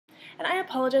And I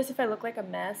apologize if I look like a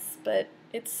mess, but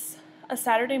it's a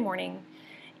Saturday morning,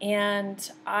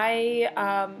 and I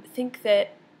think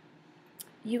that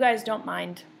you guys don't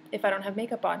mind if I don't have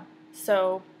makeup on.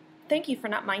 So thank you for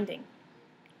not minding.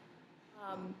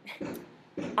 Um,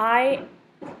 I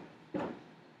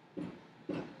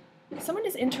Someone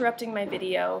is interrupting my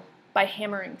video by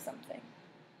hammering something.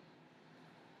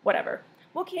 Whatever.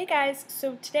 Okay guys,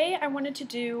 so today I wanted to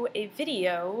do a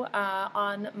video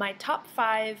on my top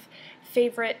 5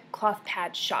 favorite cloth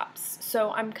pad shops.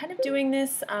 So I'm kind of doing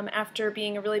this after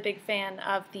being a really big fan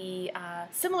of the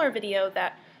similar video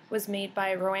that was made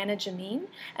by Roanna Jameen,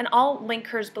 and I'll link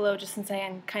hers below just since I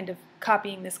am kind of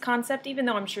copying this concept, even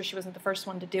though I'm sure she wasn't the first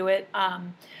one to do it.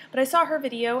 But I saw her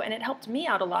video and it helped me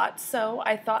out a lot, so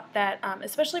I thought that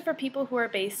especially for people who are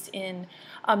based in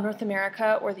North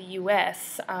America or the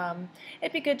US,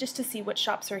 it'd be good just to see what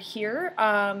shops are here,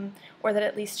 or that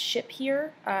at least ship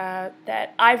here,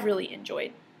 that I've really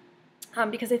enjoyed.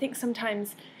 Because I think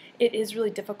sometimes it is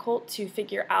really difficult to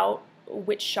figure out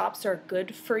which shops are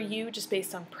good for you just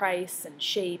based on price and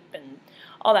shape and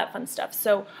all that fun stuff.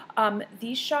 So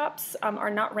these shops are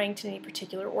not ranked in any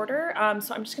particular order,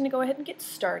 so I'm just going to go ahead and get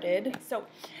started. So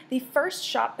the first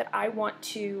shop that I want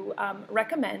to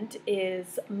recommend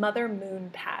is Mother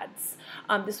Moon Pads.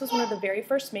 This was one of the very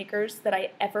first makers that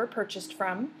I ever purchased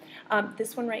from.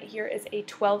 This one right here is a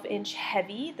 12-inch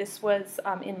heavy. This was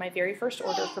in my very first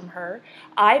order from her.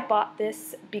 I bought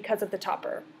this because of the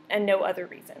topper and no other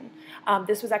reason.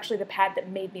 This was actually the pad that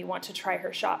made me want to try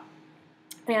her shop,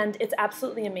 and it's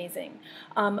absolutely amazing.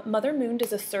 Mother Moon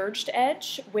does a surged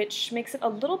edge, which makes it a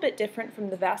little bit different from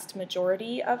the vast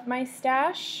majority of my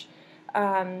stash,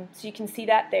 so you can see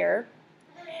that there.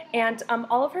 And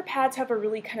all of her pads have a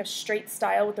really kind of straight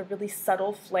style with a really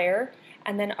subtle flare,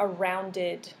 and then a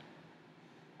rounded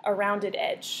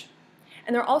edge.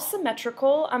 And they're all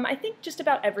symmetrical. I think just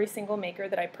about every single maker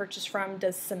that I purchase from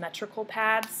does symmetrical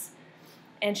pads,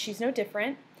 and she's no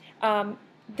different.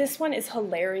 This one is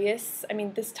hilarious. I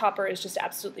mean, this topper is just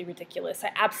absolutely ridiculous.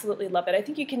 I absolutely love it. I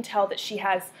think you can tell that she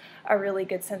has a really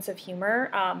good sense of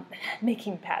humor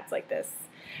making pads like this.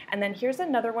 And then here's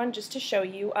another one just to show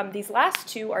you. These last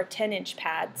two are 10-inch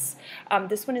pads.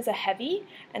 This one is a heavy,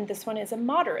 and this one is a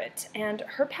moderate. And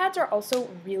her pads are also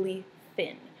really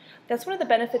thin. That's one of the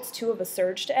benefits, too, of a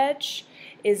surged edge,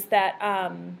 is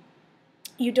that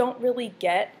you don't really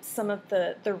get some of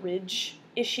the ridge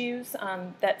issues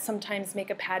that sometimes make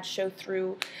a pad show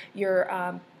through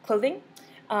your clothing.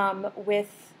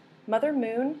 With Mother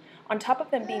Moon, on top of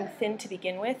them being thin to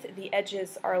begin with, the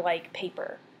edges are like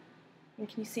paper. And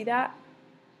can you see that?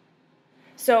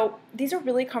 So these are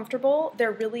really comfortable.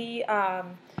 They're really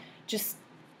just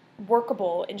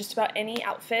workable in just about any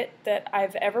outfit that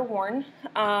I've ever worn,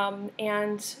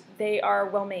 and they are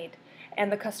well made,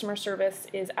 and the customer service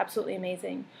is absolutely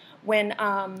amazing. When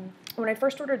I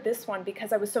first ordered this one,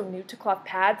 because I was so new to cloth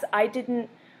pads, I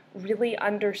didn't really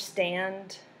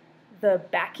understand the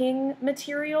backing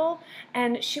material,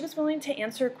 and she was willing to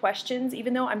answer questions,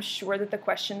 even though I'm sure that the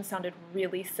questions sounded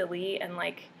really silly and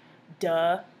like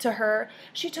duh to her.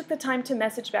 She took the time to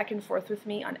message back and forth with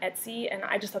me on Etsy, and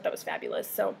I just thought that was fabulous.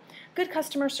 So good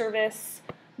customer service.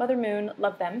 Mother Moon,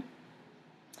 love them.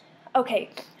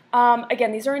 Okay,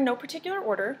 again, these are in no particular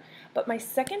order, but my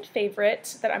second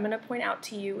favorite that I'm going to point out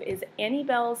to you is Annie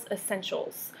Bell's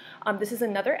Essentials. This is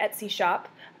another Etsy shop,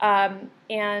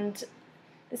 and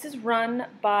this is run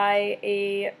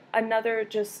by another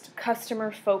just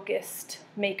customer-focused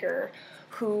maker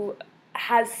who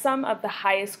has some of the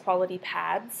highest quality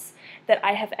pads that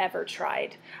I have ever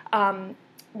tried.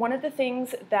 One of the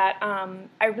things that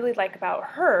I really like about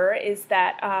her is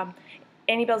that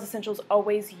Annie Bell's Essentials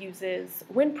always uses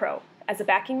WinPro as a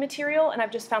backing material, and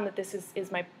I've just found that this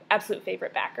is my absolute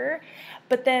favorite backer.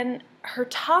 But then her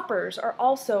toppers are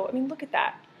also, I mean, look at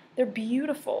that. They're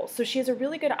beautiful. So she has a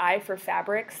really good eye for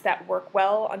fabrics that work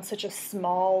well on such a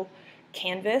small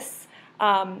canvas.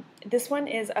 This one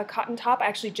is a cotton top. I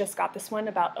actually just got this one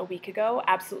about a week ago.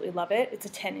 Absolutely love it. It's a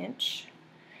 10-inch.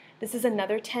 This is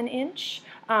another 10-inch.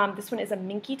 This one is a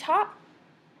minky top.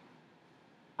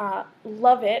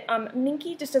 Love it.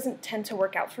 Minky just doesn't tend to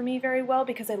work out for me very well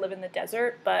because I live in the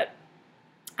desert, but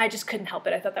I just couldn't help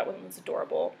it. I thought that one was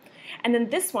adorable. And then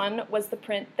this one was the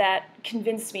print that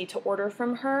convinced me to order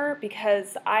from her,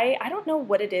 because I don't know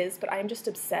what it is, but I'm just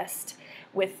obsessed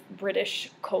with British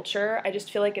culture. I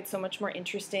just feel like it's so much more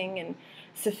interesting and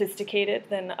sophisticated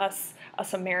than us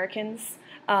Americans.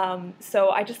 So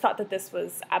I just thought that this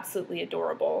was absolutely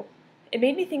adorable. It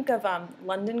made me think of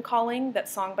London Calling, that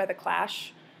song by The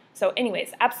Clash. So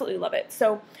anyways, absolutely love it.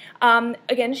 So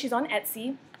again, she's on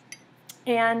Etsy.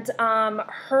 And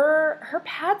her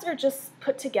pads are just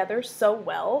put together so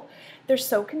well. They're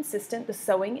so consistent. The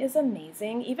sewing is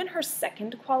amazing. Even her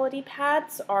second quality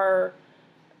pads are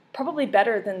probably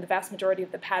better than the vast majority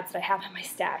of the pads that I have in my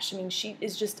stash. I mean, she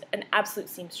is just an absolute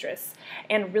seamstress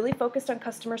and really focused on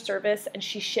customer service, and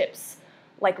she ships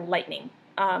like lightning.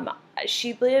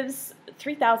 She lives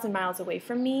 3,000 miles away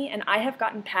from me, and I have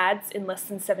gotten pads in less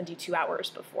than 72 hours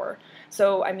before.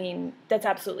 So, I mean, that's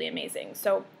absolutely amazing.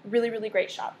 So, really, really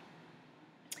great shop.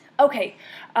 Okay,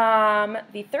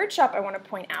 the third shop I want to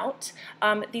point out,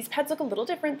 these pads look a little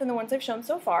different than the ones I've shown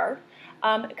so far,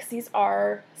 because these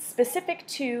are specific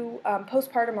to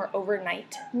postpartum or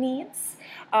overnight needs,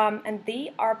 and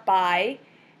they are by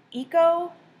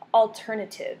Eco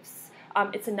Alternatives.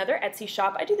 It's another Etsy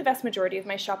shop. I do the vast majority of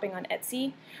my shopping on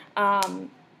Etsy,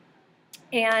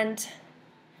 and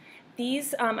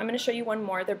these, I'm going to show you one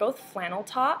more. They're both flannel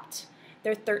topped.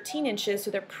 They're 13 inches,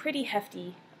 so they're pretty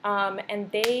hefty.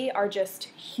 And they are just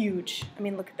huge. I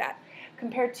mean, look at that.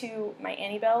 Compared to my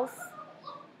Annie Bells,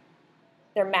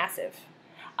 they're massive.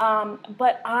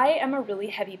 But I am a really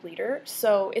heavy bleeder,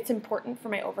 so it's important for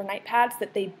my overnight pads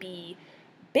that they be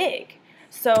big.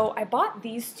 So I bought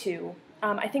these two.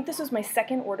 I think this was my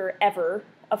second order ever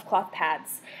of cloth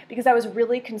pads because I was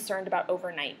really concerned about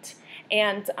overnight.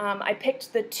 And I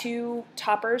picked the two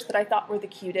toppers that I thought were the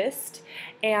cutest,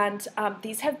 and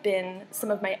these have been some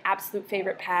of my absolute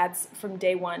favorite pads from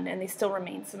day one, and they still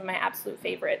remain some of my absolute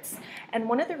favorites. And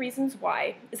one of the reasons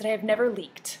why is that I have never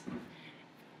leaked.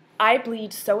 I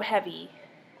bleed so heavy,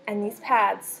 and these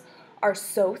pads are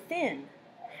so thin,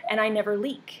 and I never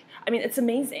leak. I mean, it's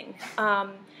amazing.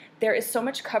 There is so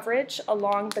much coverage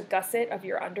along the gusset of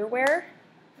your underwear.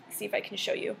 Let's see if I can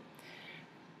show you.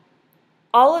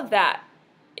 All of that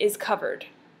is covered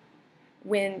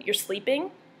when you're sleeping,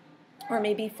 or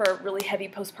maybe for really heavy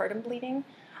postpartum bleeding,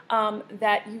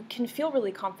 that you can feel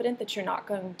really confident that you're not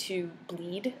going to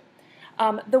bleed.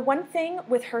 The one thing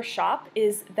with her shop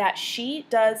is that she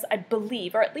does, I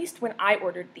believe, or at least when I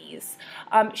ordered these,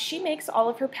 she makes all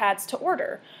of her pads to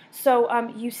order. So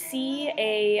you see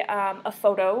a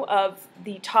photo of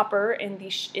the topper in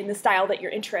the style that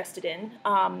you're interested in.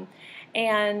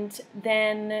 And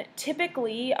then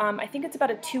typically, I think it's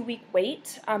about a 2-week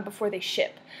wait before they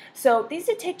ship. So these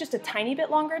did take just a tiny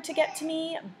bit longer to get to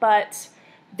me, but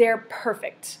they're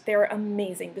perfect. They're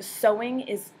amazing. The sewing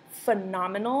is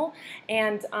phenomenal,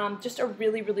 and just a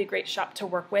really, really great shop to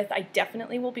work with. I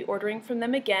definitely will be ordering from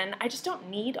them again. I just don't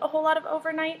need a whole lot of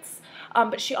overnights,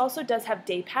 but she also does have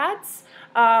day pads.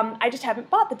 I just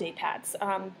haven't bought the day pads,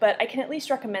 but I can at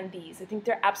least recommend these. I think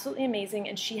they're absolutely amazing,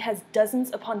 and she has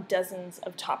dozens upon dozens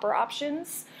of topper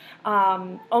options,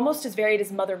 almost as varied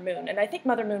as Mother Moon, and I think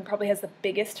Mother Moon probably has the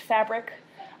biggest fabric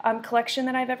collection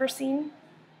that I've ever seen.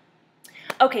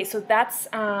 Okay, so that's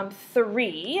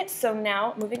 3. So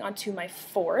now moving on to my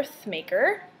fourth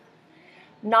maker,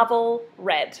 Novel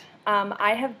Red.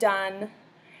 I have done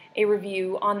a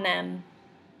review on them.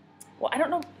 Well, I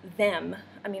don't know them.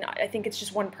 I mean, I think it's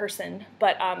just one person,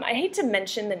 but I hate to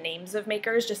mention the names of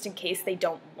makers just in case they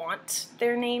don't want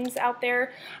their names out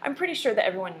there. I'm pretty sure that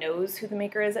everyone knows who the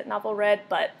maker is at Novel Red,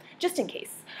 but just in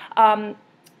case.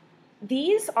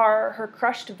 These are her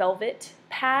crushed velvet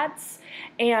pads,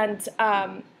 and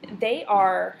they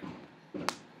are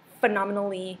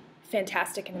phenomenally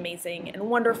fantastic and amazing and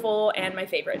wonderful and my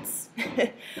favorites.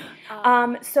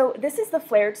 So this is the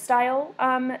flared style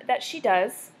that she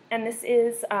does, and this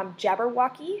is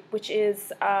Jabberwocky, which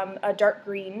is a dark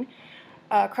green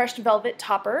crushed velvet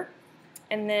topper,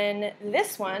 and then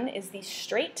this one is the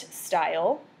straight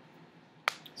style.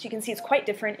 So you can see it's quite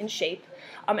different in shape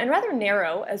and rather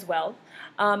narrow as well.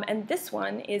 And this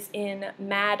one is in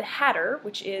Mad Hatter,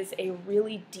 which is a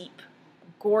really deep,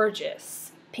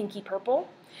 gorgeous pinky purple.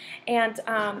 And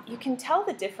you can tell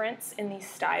the difference in these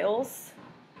styles.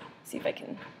 See if I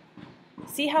can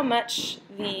see how much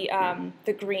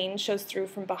the green shows through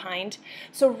from behind.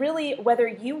 So really, whether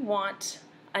you want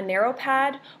a narrow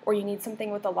pad or you need something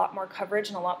with a lot more coverage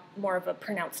and a lot more of a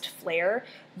pronounced flare,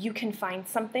 you can find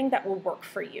something that will work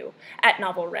for you at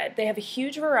Novel Red. They have a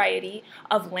huge variety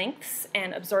of lengths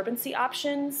and absorbency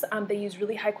options. They use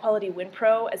really high quality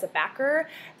Winpro as a backer.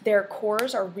 Their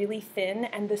cores are really thin,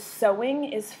 and the sewing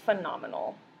is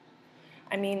phenomenal.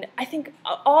 I mean, I think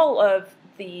all of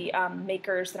the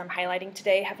makers that I'm highlighting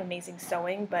today have amazing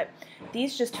sewing, but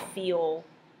these just feel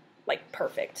like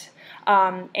perfect.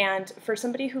 And for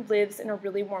somebody who lives in a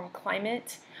really warm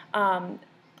climate,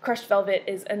 crushed velvet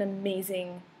is an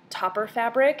amazing topper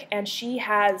fabric, and she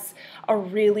has a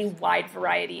really wide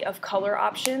variety of color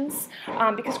options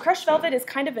because crushed velvet is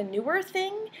kind of a newer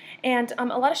thing, and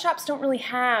a lot of shops don't really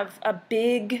have a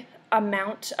big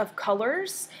amount of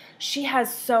colors. She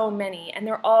has so many, and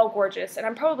they're all gorgeous, and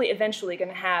I'm probably eventually going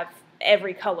to have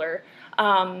every color.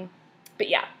 But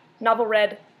yeah, Novel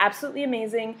Red, absolutely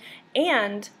amazing,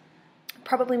 and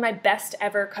probably my best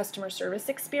ever customer service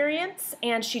experience.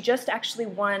 And she just actually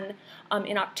won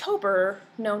in October,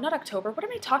 no, not October, what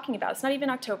am I talking about? It's not even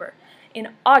October. In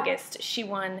August, she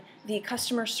won the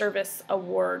Customer Service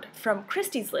Award from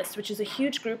Christie's List, which is a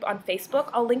huge group on Facebook.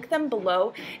 I'll link them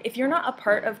below. If you're not a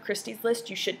part of Christie's List,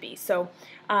 you should be. So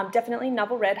definitely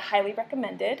Novel Red, highly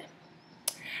recommended.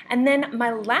 And then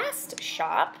my last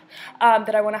shop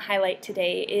that I want to highlight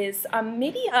today is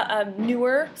maybe a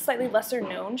newer, slightly lesser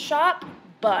known shop,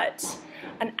 but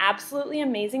an absolutely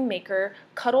amazing maker,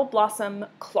 Cuddle Blossom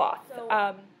Cloth.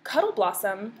 Cuddle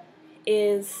Blossom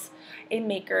is a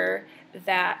maker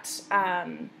that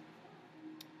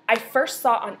I first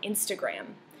saw on Instagram.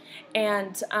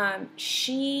 And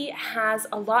she has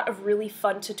a lot of really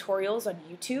fun tutorials on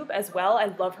YouTube as well. I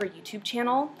love her YouTube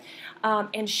channel.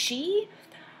 And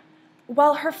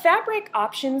while her fabric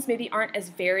options maybe aren't as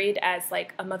varied as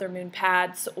like a Mother Moon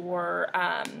Pads or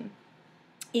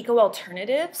Eco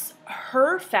Alternatives,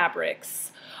 her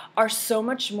fabrics are so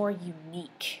much more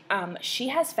unique. She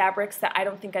has fabrics that I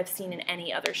don't think I've seen in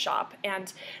any other shop.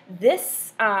 And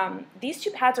these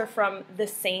two pads are from the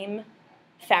same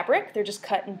fabric. They're just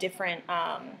cut in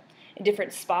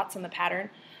different spots on the pattern.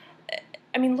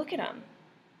 I mean, look at them.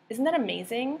 Isn't that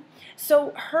amazing?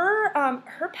 So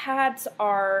her pads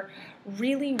are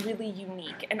really, really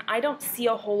unique, and I don't see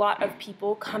a whole lot of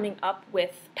people coming up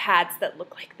with pads that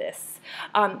look like this.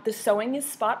 The sewing is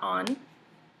spot on.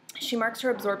 She marks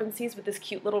her absorbencies with this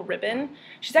cute little ribbon.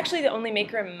 She's actually the only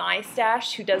maker in my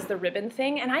stash who does the ribbon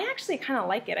thing, and I actually kind of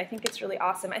like it. I think it's really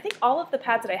awesome. I think all of the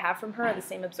pads that I have from her are the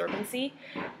same absorbency,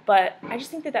 but I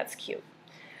just think that that's cute.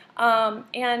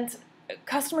 And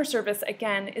customer service,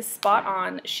 again, is spot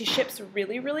on. She ships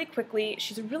really, really quickly.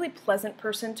 She's a really pleasant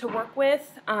person to work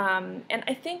with, and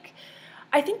I think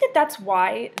that that's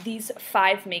why these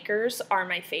 5 makers are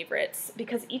my favorites,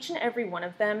 because each and every one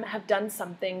of them have done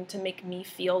something to make me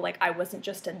feel like I wasn't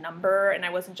just a number and I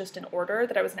wasn't just an order,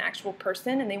 that I was an actual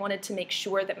person, and they wanted to make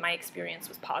sure that my experience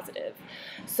was positive.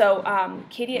 So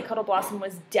Katie at Cuddle Blossom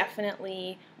was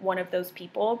definitely one of those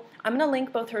people. I'm going to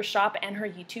link both her shop and her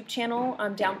YouTube channel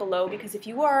down below, because if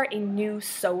you are a new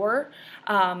sewer,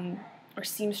 or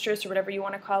seamstress, or whatever you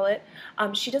want to call it.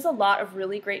 She does a lot of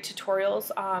really great tutorials.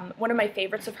 One of my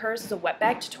favorites of hers is a wet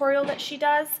bag tutorial that she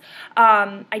does.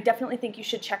 I definitely think you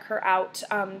should check her out.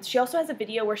 She also has a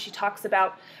video where she talks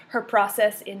about her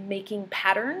process in making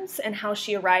patterns and how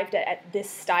she arrived at this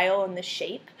style and this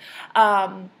shape.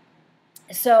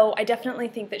 So I definitely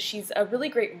think that she's a really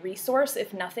great resource,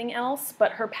 if nothing else,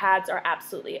 but her pads are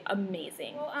absolutely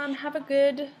amazing. Well, have a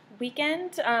good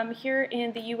weekend. Here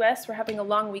in the US, we're having a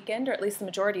long weekend, or at least the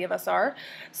majority of us are.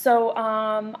 So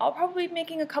I'll probably be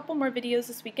making a couple more videos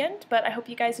this weekend, but I hope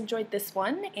you guys enjoyed this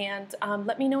one, and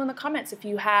let me know in the comments if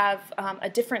you have a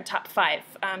different top 5.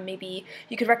 Maybe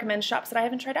you could recommend shops that I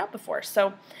haven't tried out before.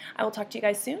 So I will talk to you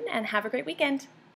guys soon, and have a great weekend.